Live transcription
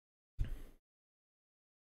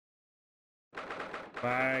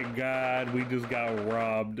My God, we just got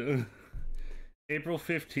robbed. April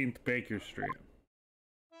 15th, Baker Street.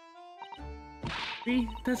 See,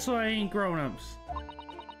 that's why I ain't grown-ups.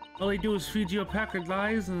 All they do is feed you a pack of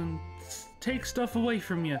lies and take stuff away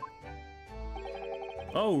from you.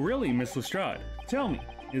 Oh, really, Miss Lestrade? Tell me,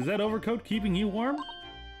 is that overcoat keeping you warm?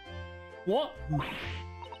 What?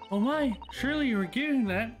 Oh my, surely you were getting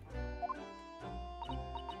that.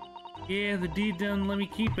 Yeah, the deed didn't let me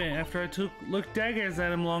keep it after I looked daggers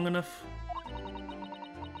at him long enough.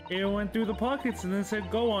 It went through the pockets and then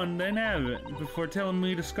said go on, then have it, before telling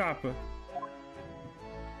me to stop it.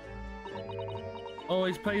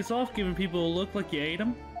 Always pays off giving people a look like you ate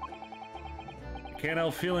them. I can't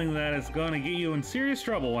help feeling that it's gonna get you in serious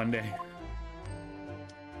trouble one day.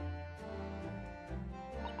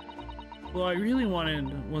 What I really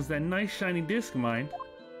wanted was that nice shiny disc of mine.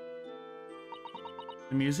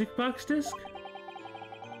 The music box disc?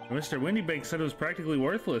 Mr. Windybank said it was practically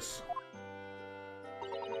worthless.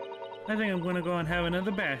 I think I'm gonna go and have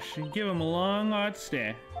another bash and give him a long, odd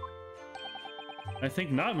stare. I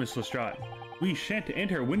think not, Miss Lestrade. We shan't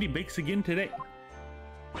enter Windybanks again today.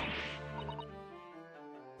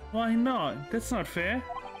 Why not? That's not fair.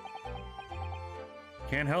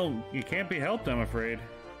 You can't be helped, I'm afraid.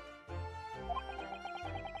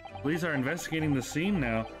 Police are investigating the scene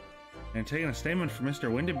now and taking a statement from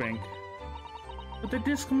Mr. Windybank. But the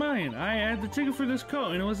disc mine. I had the ticket for this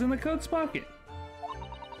coat and it was in the coat's pocket.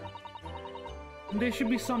 And there should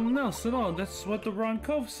be something else at all. That's what the Ron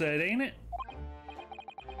Cove said, ain't it?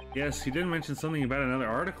 Yes, he did mention something about another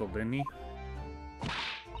article, didn't he?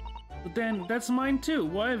 But then, that's mine too,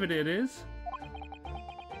 whatever it is.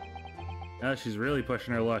 Now she's really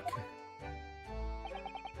pushing her luck.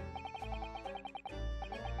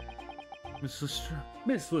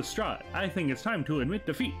 Miss Lestrade, I think it's time to admit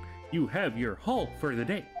defeat. You have your haul for the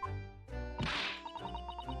day.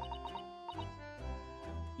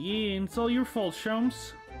 Yeah, and it's all your fault,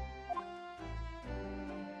 Sholmes.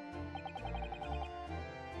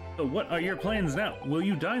 So what are your plans now? Will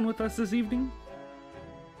you dine with us this evening?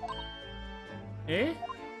 Eh?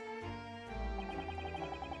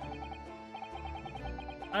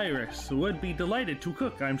 Iris would be delighted to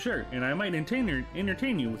cook, I'm sure, and I might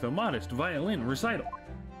entertain you with a modest violin recital.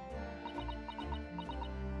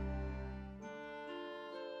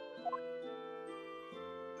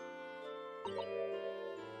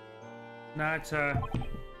 Not,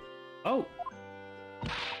 Oh!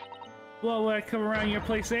 Well, would I come around your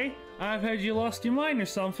place, eh? I've heard you lost your mind or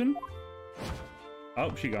something.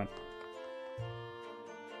 Oh, she gone.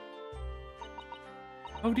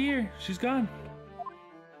 Oh dear, she's gone.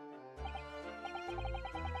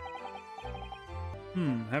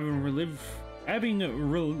 Having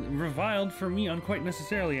reviled for me unquite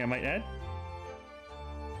necessarily, I might add.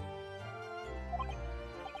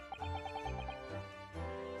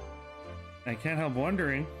 I can't help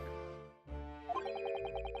wondering.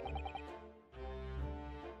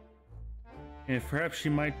 If perhaps she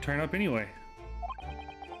might turn up anyway.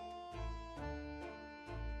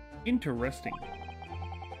 Interesting.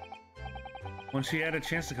 When she had a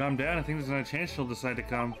chance to calm down, I think there's not a chance she'll decide to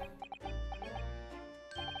come.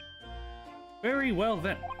 Very well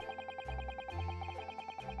then.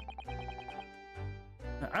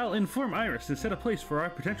 I'll inform Iris to set a place for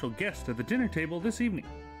our potential guest at the dinner table this evening.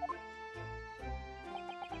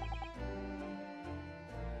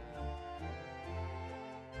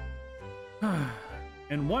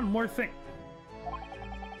 And one more thing.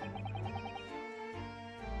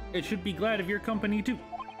 It should be glad of your company too.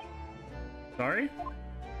 Sorry?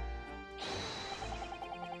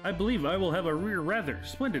 I believe I will have a rather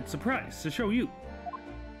splendid surprise to show you.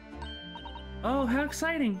 Oh, how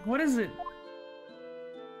exciting! What is it?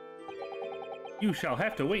 You shall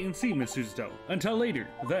have to wait and see, Miss Suzuto. Until later,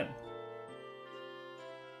 then.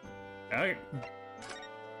 Okay.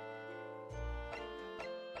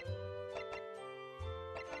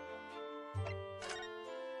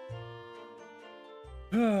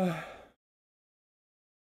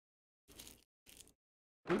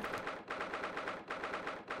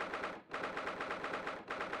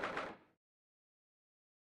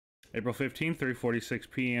 April 15th, 3:46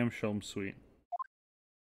 p.m. Sholmes Suite.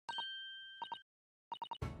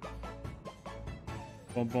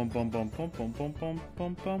 Bum bum bum bum bum bum bum bum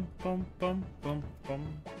bum bum bum bum bum bum.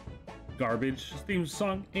 Garbage theme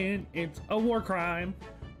song, and it's a war crime.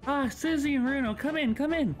 Ah, Susie and Runo, come in,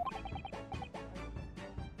 come in.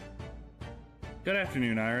 Good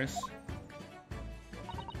afternoon, Iris.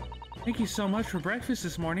 Thank you so much for breakfast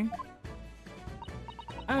this morning.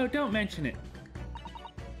 Oh, don't mention it.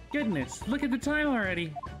 Goodness, look at the time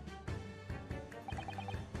already.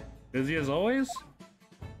 Busy as always?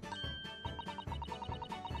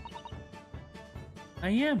 I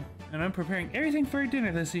am, and I'm preparing everything for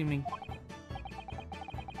dinner this evening.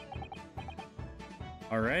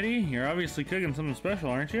 Already? You're obviously cooking something special,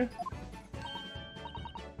 aren't you?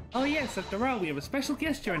 Oh yes, after all, we have a special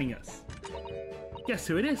guest joining us. Guess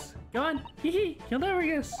who it is? Go on, hee, you'll never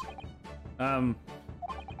guess.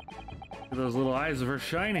 Those little eyes of her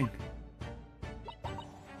shining.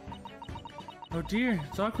 Oh dear,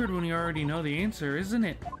 it's awkward when you already know the answer, isn't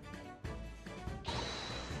it?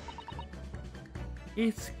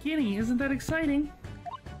 It's Skinny, isn't that exciting?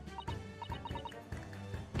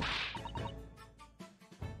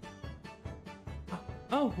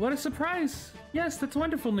 Oh, what a surprise! Yes, that's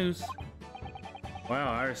wonderful news.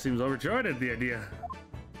 Wow, Iris seems overjoyed at the idea.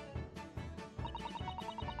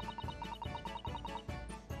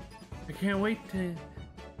 I can't wait to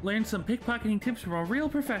learn some pickpocketing tips from a real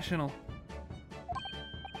professional.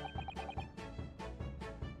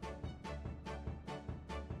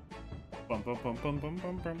 Bum, bum, bum, bum, bum,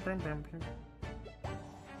 bum, bum, bum, bum.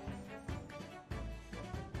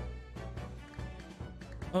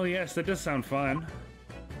 Oh yes, that does sound fun.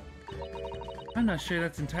 I'm not sure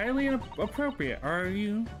that's entirely appropriate, are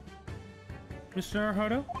you, Mr.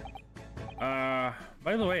 Naruhodo?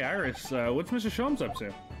 By the way, Iris, what's Mr. Sholmes up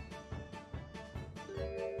to?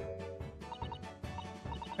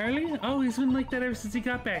 Harley? Oh, he's been like that ever since he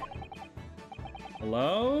got back.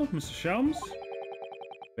 Hello, Mr. Sholmes?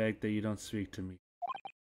 Beg that you don't speak to me.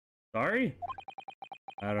 Sorry?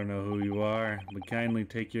 I don't know who you are, but kindly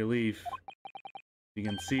take your leave. You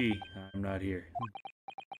can see, I'm not here.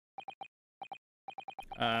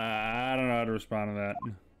 I don't know how to respond to that.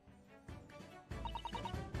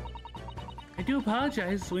 I do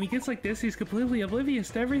apologize. When he gets like this, he's completely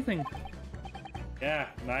oblivious to everything. Yeah,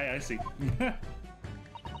 I see.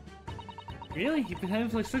 Really? He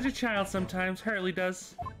behaves like such a child sometimes. Harley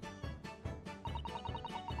does.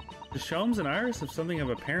 The Sholmes and Iris have something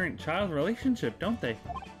of a parent-child relationship, don't they?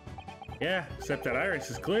 Yeah, except that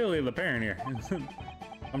Iris is clearly the parent here.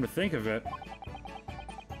 Come to think of it.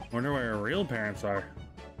 Wonder where her real parents are.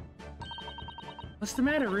 What's the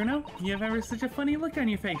matter, Runo? You have ever such a funny look on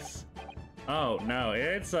your face. Oh, no,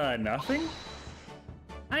 it's, nothing?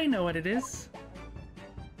 I know what it is.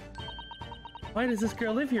 Why does this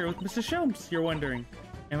girl live here with Mr. Sholmes, you're wondering?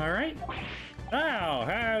 Am I right? Ow,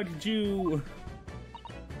 how did you...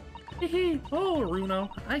 Hehe, oh, Runo,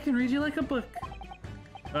 I can read you like a book.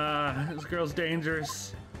 This girl's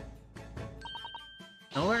dangerous.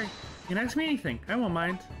 Don't worry, you can ask me anything, I won't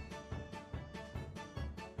mind.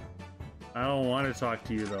 I don't want to talk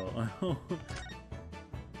to you, though.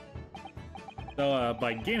 So,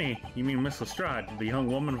 by Guinea, you mean Miss Lestrade, the young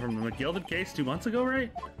woman from the McGilded case 2 months ago, right?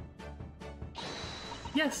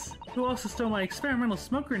 Yes, who also stole my experimental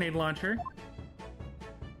smoke grenade launcher.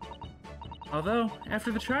 Although,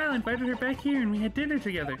 after the trial, I invited her back here and we had dinner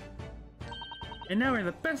together. And now we're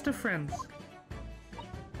the best of friends.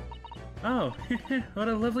 Oh, what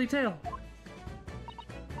a lovely tale.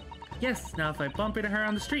 Yes, now if I bump into her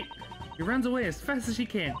on the street, she runs away as fast as she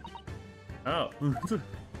can. Oh.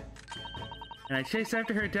 And I chase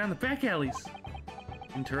after her down the back alleys.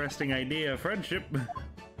 Interesting idea of friendship. And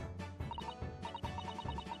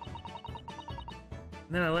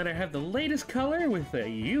then I let her have the latest color with a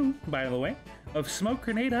U, by the way, of smoke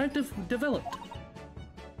grenade I've developed.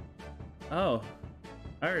 Oh,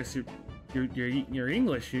 Iris, you're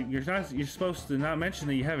English. You're supposed to not mention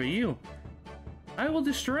that you have a U. I will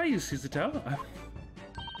destroy you, Suzuto.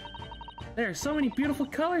 There are so many beautiful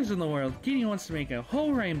colors in the world. Guinea wants to make a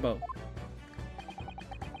whole rainbow.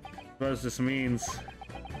 Suppose this means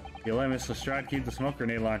you let Miss Lestrade keep the smoke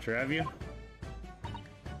grenade launcher, have you?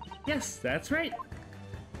 Yes, that's right.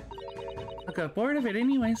 I got bored of it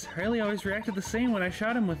anyways. Hurley always reacted the same when I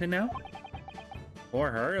shot him with it now. Poor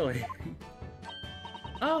Hurley.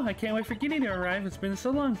 Oh, I can't wait for Guinea to arrive. It's been so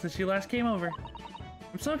long since she last came over.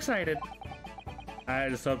 I'm so excited. I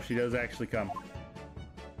just hope she does actually come.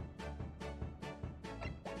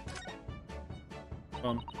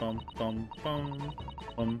 Bum bum bum bum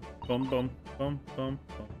bum bum bum bum bum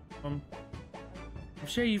bum. I'm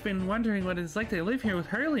sure you've been wondering what it's like to live here with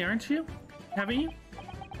Hurley, aren't you? Haven't you?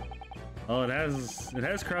 Oh, it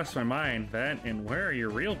has crossed my mind, that, and where are your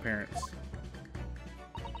real parents?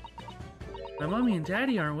 My mommy and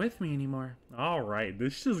daddy aren't with me anymore. Alright,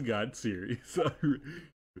 this just got serious.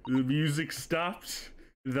 The music stopped.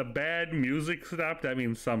 The bad music stopped. That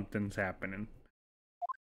means something's happening.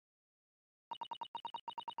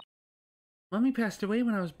 Mommy passed away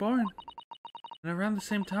when I was born. And around the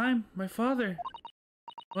same time, my father...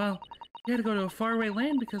 Well, he had to go to a faraway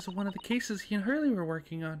land because of one of the cases he and Hurley were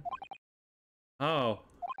working on. Oh.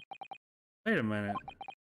 Wait a minute.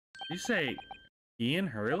 You say He and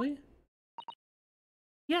Hurley?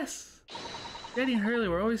 Yes! Daddy and Hurley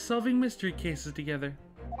were always solving mystery cases together.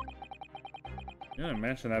 You didn't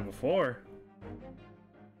mention that before.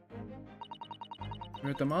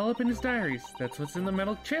 Wrote them all up in his diaries. That's what's in the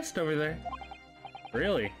metal chest over there.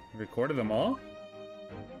 Really? Recorded them all?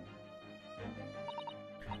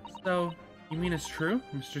 So, you mean it's true,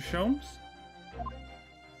 Mr. Sholmes?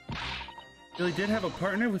 Billy did have a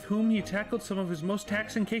partner with whom he tackled some of his most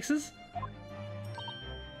taxing cases?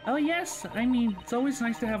 Oh yes, I mean, it's always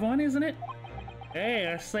nice to have one, isn't it?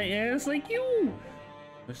 Hey, it's like you!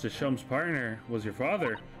 Mr. Sholmes' partner was your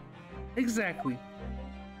father. Exactly.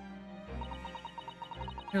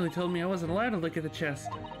 Hurley told me I wasn't allowed to look at the chest.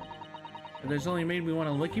 But this only made me want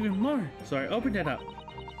to look even more, so I opened it up.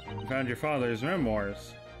 You found your father's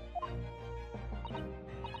memoirs.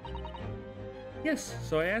 Yes,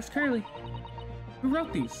 so I asked Hurley. Who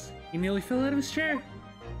wrote these? He nearly fell out of his chair.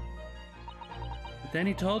 But then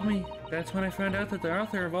he told me. That's when I found out that the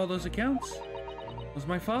author of all those accounts was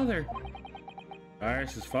my father.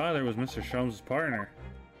 Iris's father was Mr. Sholmes' partner.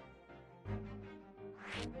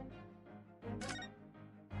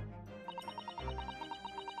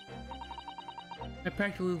 I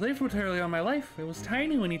practically lived with Hurley all my life. It was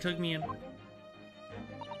tiny when he took me in.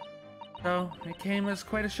 So, it came as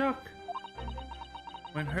quite a shock.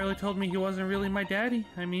 When Hurley told me he wasn't really my daddy,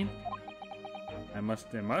 I mean. It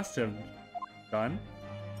must have done.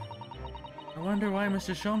 I wonder why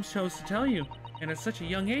Mr. Sholmes chose to tell you, and at such a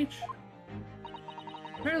young age.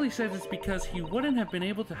 Hurley says it's because he wouldn't have been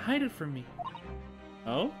able to hide it from me.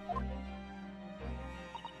 Oh?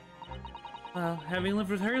 Well, having lived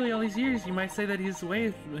with Hurley all these years, you might say that his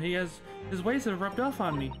ways have rubbed off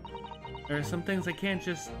on me. There are some things I can't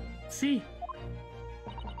just see.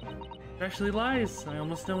 Especially lies. I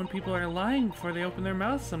almost know when people are lying before they open their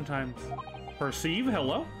mouths sometimes. Perceive?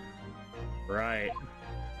 Hello? Right.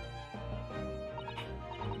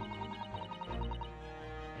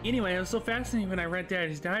 Anyway, it was so fascinating when I read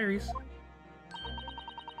Daddy's diaries.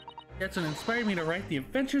 That's what inspired me to write The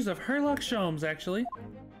Adventures of Herlock Sholmes, actually.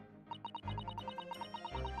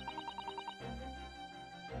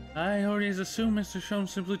 I always assumed Mr. Sholmes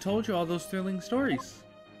simply told you all those thrilling stories.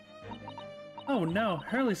 Oh no,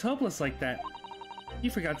 Hurley's hopeless like that. He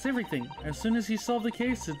forgets everything. As soon as he solved the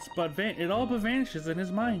case, it all but vanishes in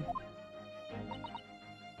his mind.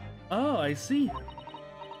 Oh, I see.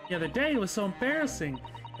 The other day, it was so embarrassing.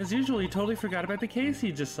 As usual, he totally forgot about the case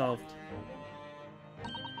he just solved.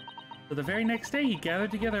 So the very next day, he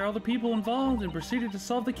gathered together all the people involved and proceeded to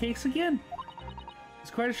solve the case again.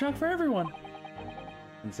 It's quite a shock for everyone.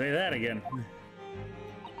 And say that again.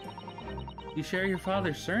 You share your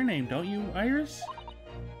father's surname, don't you, Iris?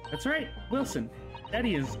 That's right, Wilson.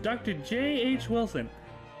 Daddy is Dr. J.H. Wilson.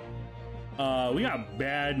 We got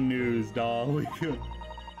bad news, doll.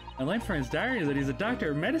 I learned from his diary that he's a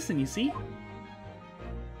doctor of medicine, you see?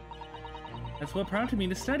 That's what prompted me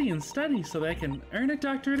to study and study so that I can earn a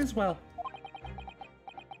doctorate as well.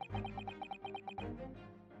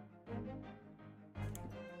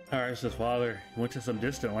 Iris's father went to some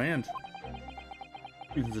distant land.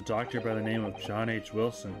 He was a doctor by the name of John H.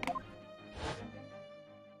 Wilson.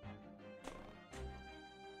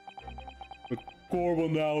 The court will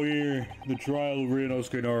now hear the trial of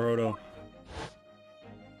Ryunosuke Naruhodo.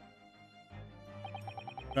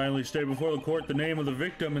 Kindly state before the court the name of the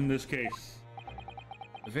victim in this case.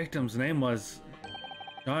 The victim's name was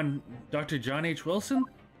Dr. John H. Wilson?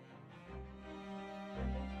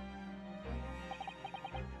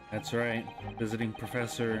 That's right, visiting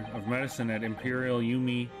professor of medicine at Imperial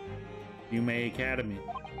Yume Academy.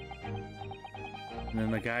 And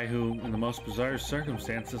then the guy who, in the most bizarre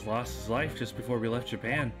circumstances, lost his life just before we left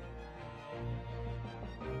Japan.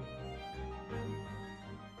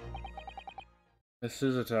 Miss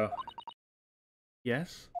Suzuto.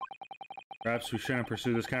 Yes? Perhaps we shouldn't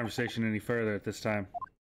pursue this conversation any further at this time.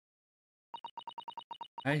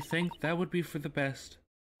 I think that would be for the best.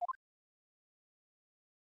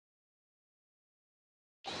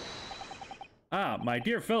 Ah, my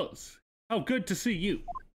dear Phyllis. How good to see you.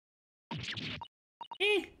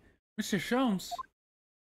 Mr. Sholmes.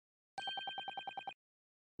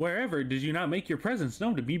 Wherever did you not make your presence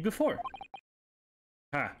known to me before?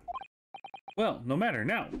 Ha. Well, no matter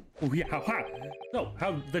now. Ha. So,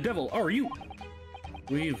 how the devil are you?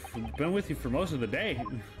 We've been with you for most of the day.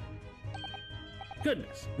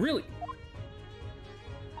 Goodness, really?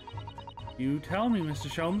 You tell me, Mr.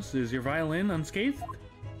 Sholmes, is your violin unscathed?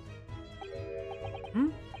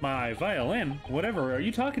 My violin? Whatever are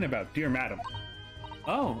you talking about, dear madam?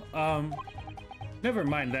 Oh, never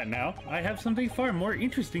mind that now. I have something far more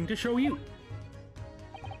interesting to show you.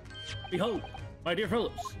 Behold, my dear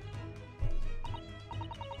fellows.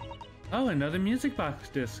 Oh, another music box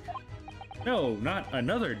disc. No, not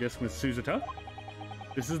another disc, Miss Suzuta.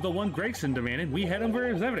 This is the one Gregson demanded we had over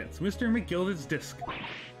as evidence, Mr. McGilded's disc.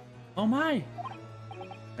 Oh my!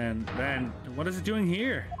 And then, what is it doing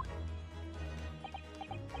here?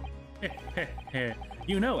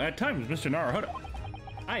 You know, at times, Mr. Naruhodo,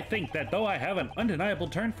 I think that though I have an undeniable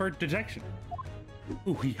turn for deduction,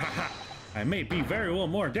 I may be very well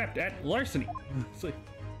more adept at larceny.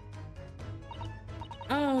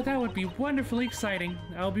 Oh, that would be wonderfully exciting.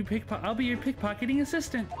 I'll be your pickpocketing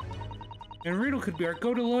assistant. And Riddle could be our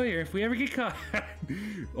go-to lawyer if we ever get caught.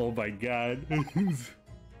 Oh my god.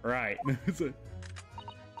 Right.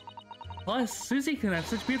 Plus, Susie can have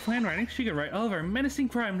such beautiful handwriting, she could write all of our menacing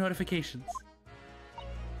crime notifications.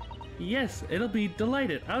 Yes, it'll be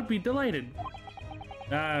delighted. I'd be delighted.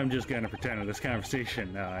 I'm just gonna pretend that this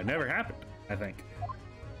conversation never happened, I think.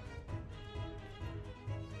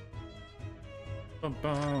 I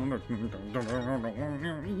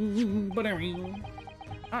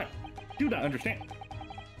do not understand.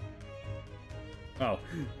 Oh,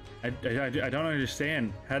 I don't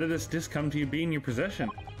understand. How did this disc come to be in your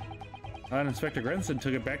possession? I thought Inspector Grenson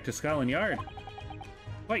took it back to Scotland Yard.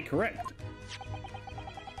 Quite correct.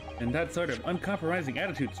 And that sort of uncompromising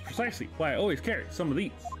attitude is precisely why I always carry some of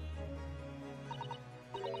these.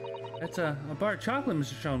 That's a bar of chocolate,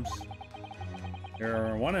 Mr. Sholmes.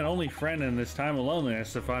 Your one and only friend in this time of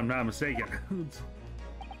loneliness, if I'm not mistaken.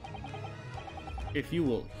 If you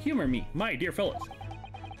will humor me, my dear fellows,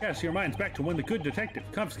 cast your minds back to when the good detective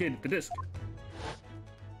confiscated the disc.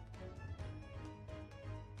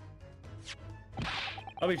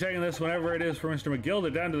 I'll be taking this whenever it is for Mr.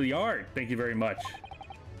 McGilded down to the yard. Thank you very much.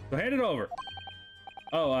 So hand it over.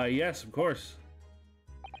 Oh, yes, of course.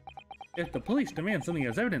 If the police demand something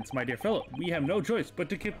as evidence, my dear fellow, we have no choice but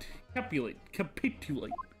to capitulate.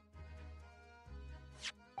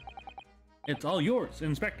 It's all yours,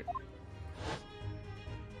 Inspector.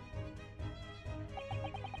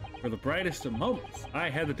 For the brightest of moments, I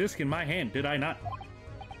had the disc in my hand, did I not?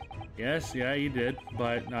 Yes, yeah, you did,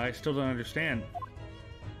 but I still don't understand.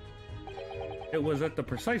 It was at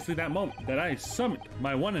precisely that moment that I summoned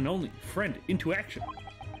my one and only friend into action.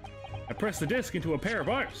 I pressed the disc into a pair of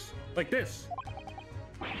bars, like this.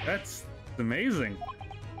 That's amazing.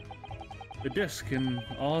 The disc and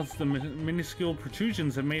all the minuscule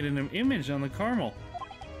protrusions have made an image on the caramel.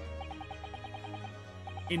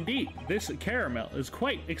 Indeed, this caramel is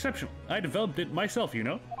quite exceptional. I developed it myself, you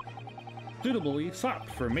know. Suitably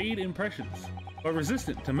soft for made impressions, but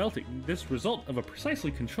resistant to melting, this result of a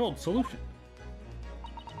precisely controlled solution.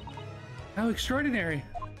 How extraordinary!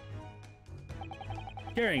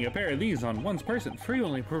 Carrying a pair of these on one's person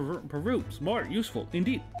frequently proves more useful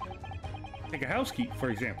indeed. Take a house key, for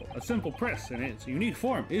example. A simple press in its unique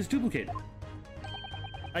form is duplicated.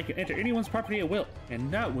 I can enter anyone's property at will, and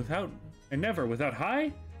never without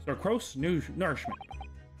high or gross nourishment.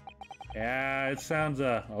 Yeah, it sounds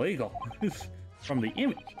illegal. From the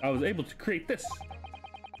image, I was able to create this.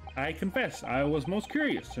 I confess, I was most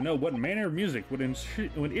curious to know what manner of music would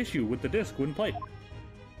issue with the disc when played.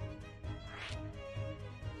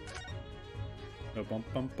 You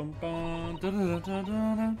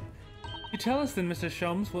tell us then, Mr.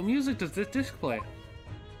 Sholmes, what music does this disc play?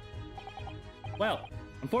 Well,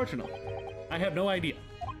 unfortunately, I have no idea.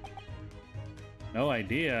 No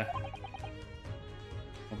idea.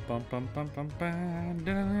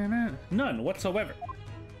 None whatsoever.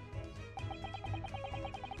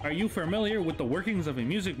 Are you familiar with the workings of a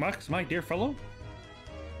music box, my dear fellow?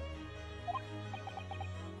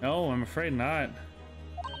 No, I'm afraid not.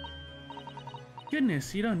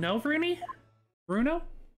 Goodness, you don't know, Bruno?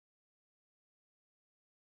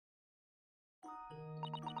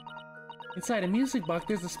 Inside a music box,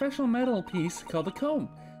 there's a special metal piece called a comb.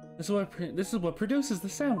 This is what produces the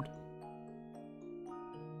sound.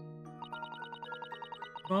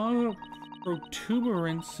 Small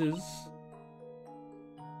protuberances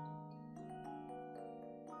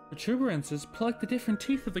pluck the different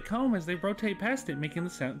teeth of the comb as they rotate past it, making the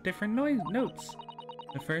sound different notes.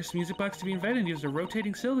 The first music box to be invented used a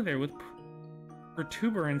rotating cylinder with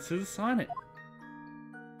protuberances on it.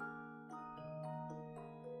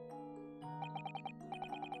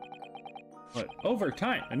 But over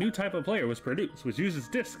time, a new type of player was produced, which uses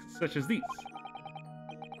discs such as these.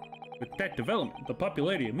 With that development, the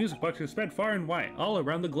popularity of music boxes spread far and wide, all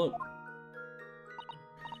around the globe.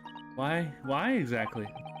 Why exactly?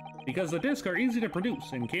 Because the discs are easy to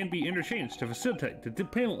produce and can be interchanged to facilitate the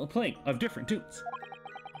playing of different tunes.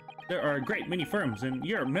 There are a great many firms in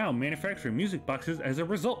Europe now manufacturing music boxes as a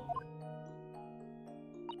result.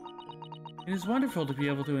 It is wonderful to be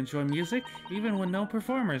able to enjoy music, even when no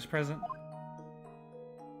performer is present.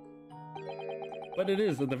 But it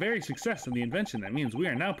is the very success of the invention that means we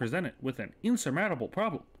are now presented with an insurmountable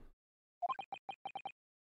problem.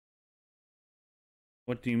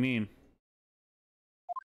 What do you mean?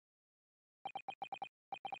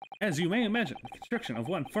 As you may imagine, the construction of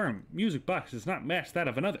one firm music box does not match that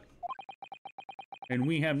of another. And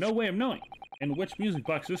we have no way of knowing in which music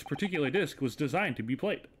box this particular disc was designed to be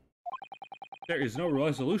played. There is no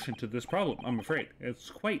resolution to this problem, I'm afraid.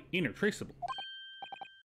 It's quite irretraceable.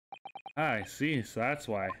 I see, so that's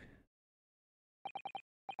why.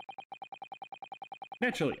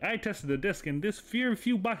 Naturally, I tested the disc in this few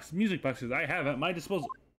music boxes I have at my disposal.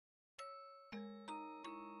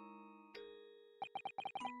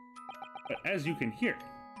 But as you can hear,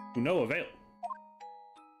 to no avail.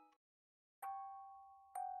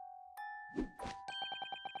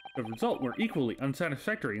 The results were equally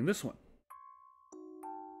unsatisfactory in this one.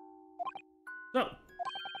 So,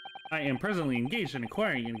 I am presently engaged in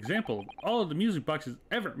acquiring an example of all of the music boxes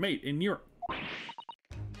ever made in Europe.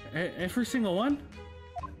 Every single one?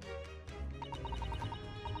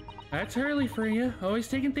 That's early for you, always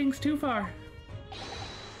taking things too far.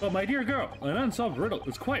 But my dear girl, an unsolved riddle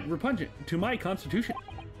is quite repugnant to my constitution.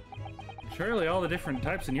 Surely all the different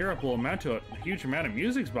types in Europe will amount to a huge amount of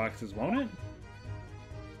music boxes, won't it?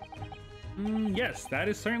 Yes, that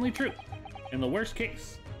is certainly true. In the worst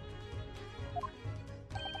case.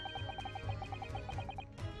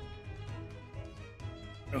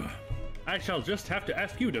 Ugh. I shall just have to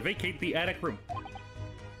ask you to vacate the attic room.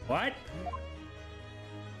 What?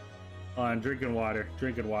 Oh, I'm drinking water.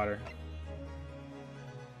 Drinking water.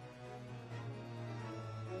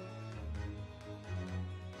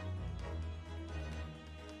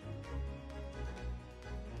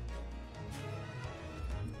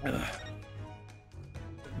 Ugh.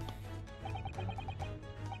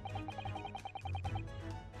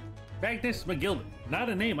 Magnus McGilden, not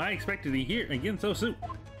a name I expected to hear again so soon.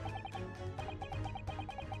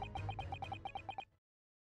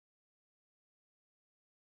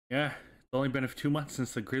 Yeah, it's only been 2 months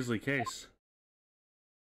since the Grizzly case.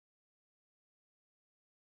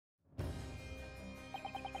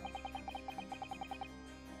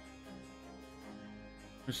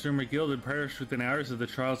 Mr. McGilden perished within hours of the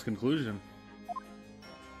trial's conclusion.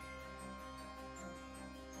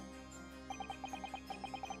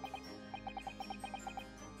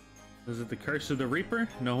 Was it the curse of the Reaper?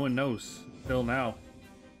 No one knows. Till now.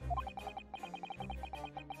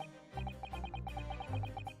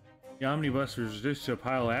 The omnibus was reduced to a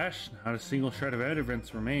pile of ash. Not a single shred of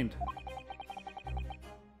evidence remained.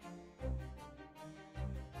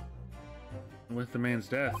 And with the man's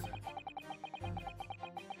death,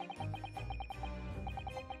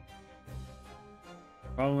 the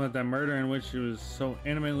problem with that murder in which he was so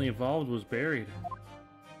intimately involved was buried.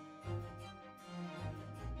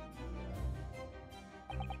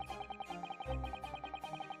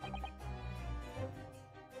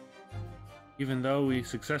 Even though we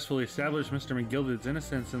successfully established Mr. McGilden's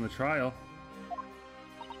innocence in the trial,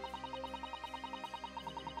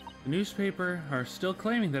 the newspaper are still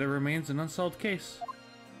claiming that it remains an unsolved case.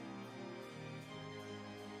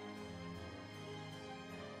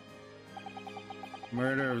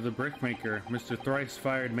 Murder of the brickmaker, Mr.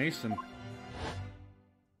 Thrice-Fired Mason.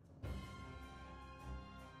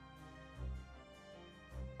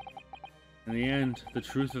 In the end, the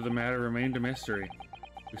truth of the matter remained a mystery.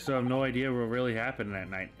 We still have no idea what really happened that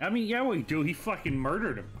night. I mean, yeah, we do. He fucking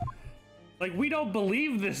murdered him. Like, we don't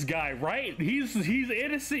believe this guy, right? He's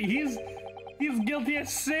innocent. He's guilty of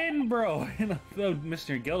sin, bro. And though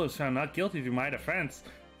Mr. McGilden was found not guilty through my defense,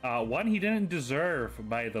 one he didn't deserve,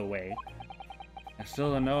 by the way. I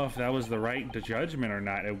still don't know if that was the right judgment or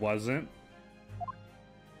not. It wasn't.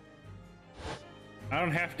 I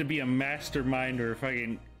don't have to be a mastermind or a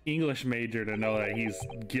fucking English major to know that he's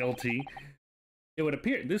guilty. It would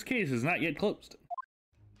appear this case is not yet closed.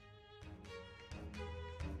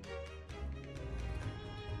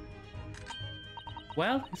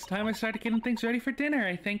 Well, it's time I started getting things ready for dinner,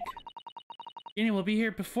 I think. Jenny will be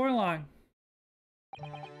here before long.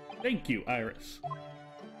 Thank you, Iris.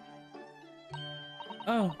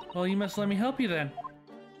 Oh, well, you must let me help you then.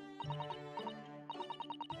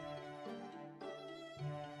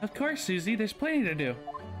 Of course, Susie, there's plenty to do.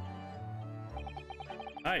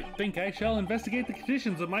 I think I shall investigate the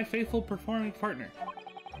conditions of my faithful performing partner.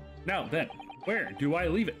 Now then, where do I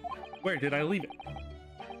leave it? Where did I leave it?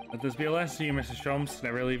 Let this be a lesson to you, Mrs. Sholmes.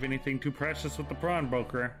 Never leave anything too precious with the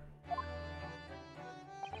pawnbroker.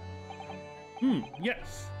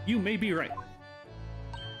 Yes, you may be right.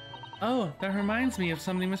 Oh, that reminds me of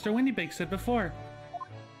something Mr. Windybake said before.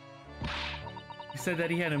 He said that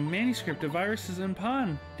he had a manuscript of Iris's and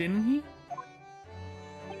Pawn, didn't he?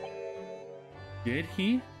 Did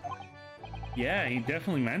he? Yeah, he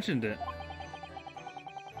definitely mentioned it.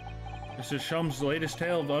 Mr. Shum's latest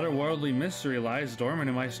tale of otherworldly mystery lies dormant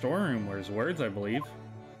in my storeroom, where his words, I believe.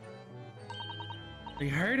 You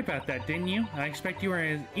heard about that, didn't you? I expect you were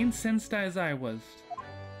as incensed as I was.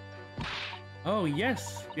 Oh,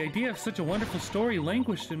 yes. The idea of such a wonderful story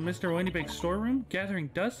languished in Mr. Windybake's storeroom, gathering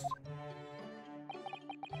dust.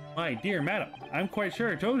 My dear madam, I'm quite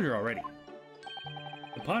sure I told you already.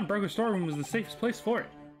 The pawnbroker storeroom was the safest place for it.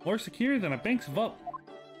 More secure than a bank's vault.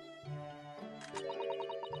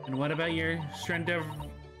 And what about your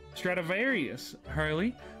Stradivarius,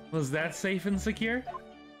 Harley? Was that safe and secure?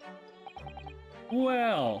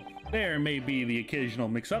 Well, there may be the occasional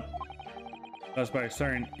mix-up. Caused by a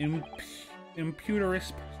certain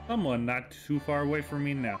imputerous someone not too far away from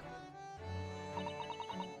me now.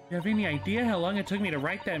 You have any idea how long it took me to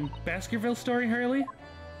write that Baskerville story, Harley?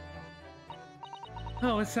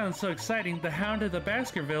 Oh, it sounds so exciting. The Hound of the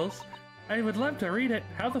Baskervilles. I would love to read it.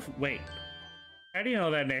 Wait. How do you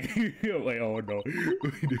know that name? Wait, oh no.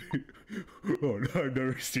 Oh no, I've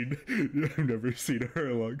never seen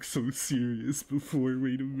her look so serious before.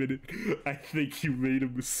 Wait a minute. I think you made a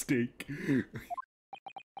mistake.